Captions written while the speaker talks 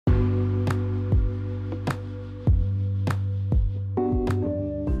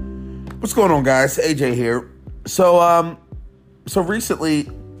What's going on, guys? AJ here. So recently,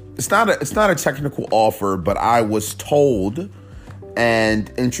 it's not a technical offer, but I was told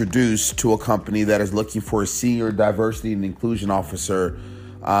and introduced to a company that is looking for a senior diversity and inclusion officer,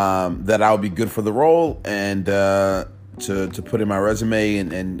 that I would be good for the role and to put in my resume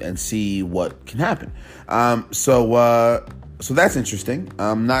and see what can happen. So that's interesting.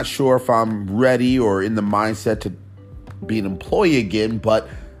 I'm not sure if I'm ready or in the mindset to be an employee again, but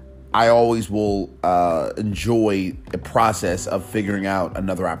I always will enjoy the process of figuring out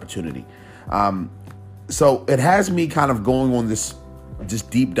another opportunity. So it has me kind of going on this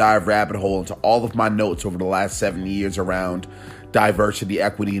deep dive rabbit hole into all of my notes over the last 7 years around diversity,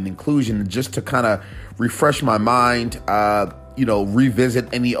 equity, and inclusion, just to kind of refresh my mind,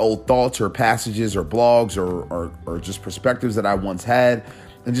 revisit any old thoughts or passages or blogs or just perspectives that I once had,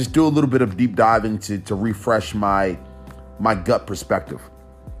 and just do a little bit of deep diving to refresh my gut perspective.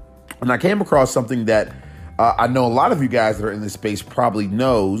 And I came across something that I know a lot of you guys that are in this space probably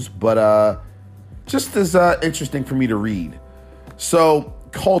knows, but just as interesting for me to read. So,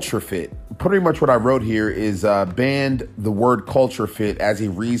 culture fit. Pretty much what I wrote here is banned the word culture fit as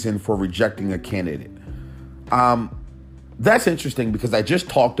a reason for rejecting a candidate. That's interesting because I just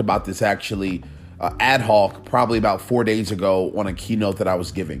talked about this actually ad hoc probably about 4 days ago on a keynote that I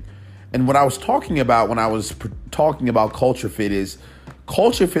was giving. And what I was talking about when I was talking about culture fit is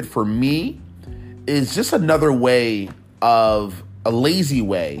culture fit for me is just another way of a lazy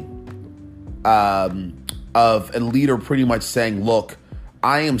way of a leader pretty much saying, look,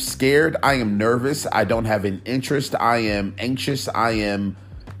 I am scared. I am nervous. I don't have an interest. I am anxious. I am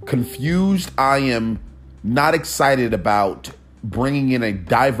confused. I am not excited about bringing in a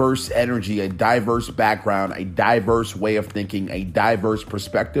diverse energy, a diverse background, a diverse way of thinking, a diverse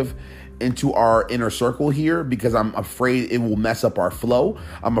perspective into our inner circle here because I'm afraid it will mess up our flow.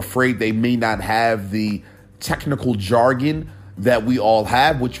 I'm afraid they may not have the technical jargon that we all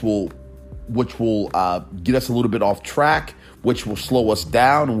have, which will get us a little bit off track, which will slow us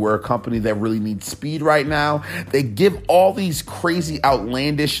down. And we're a company that really needs speed right now. They give all these crazy,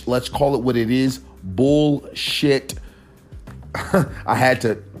 outlandish, let's call it what it is, bullshit. I had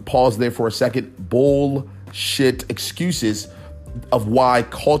to pause there for a second. Bullshit excuses of why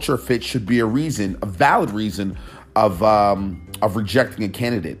culture fit should be a valid reason of rejecting a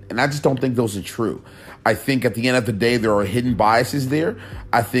candidate. And I just don't think those are true. I think at the end of the day, there are hidden biases there.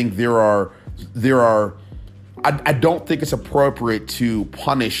 I think I don't think it's appropriate to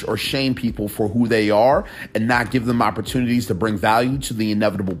punish or shame people for who they are and not give them opportunities to bring value to the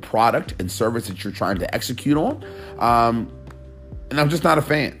inevitable product and service that you're trying to execute on. And I'm just not a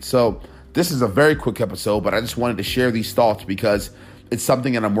fan. So this is a very quick episode, but I just wanted to share these thoughts because it's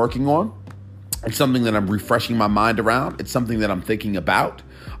something that I'm working on. It's something that I'm refreshing my mind around. It's something that I'm thinking about.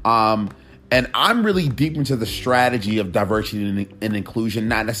 And I'm really deep into the strategy of diversity and inclusion,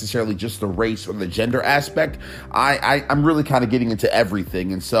 not necessarily just the race or the gender aspect. I'm really kind of getting into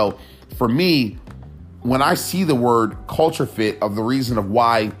everything. And so for me, when I see the word culture fit of the reason of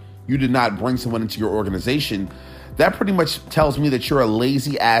why you did not bring someone into your organization, that pretty much tells me that you're a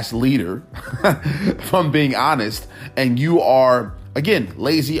lazy ass leader, if I'm being honest. And you are, again,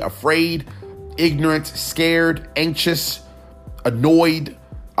 lazy, afraid, ignorant, scared, anxious, annoyed,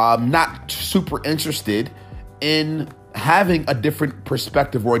 not super interested in having a different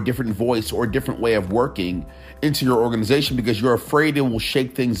perspective or a different voice or a different way of working into your organization because you're afraid it will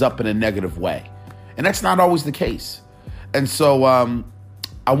shake things up in a negative way. And that's not always the case. And so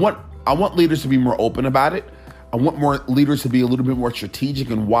I want leaders to be more open about it. I want more leaders to be a little bit more strategic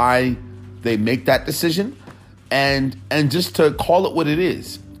in why they make that decision and just to call it what it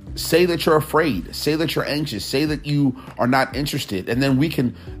is. Say that you're afraid. Say that you're anxious. Say that you are not interested. And then we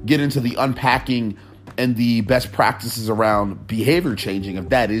can get into the unpacking and the best practices around behavior changing if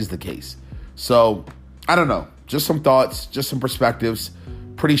that is the case. So I don't know. Just some thoughts, just some perspectives.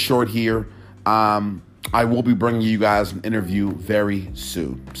 Pretty short here. I will be bringing you guys an interview very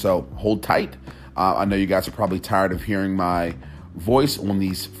soon. So hold tight. I know you guys are probably tired of hearing my voice on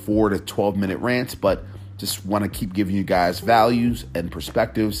these 4 to 12 minute rants, but just want to keep giving you guys values and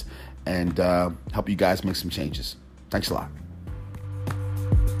perspectives and help you guys make some changes. Thanks a lot.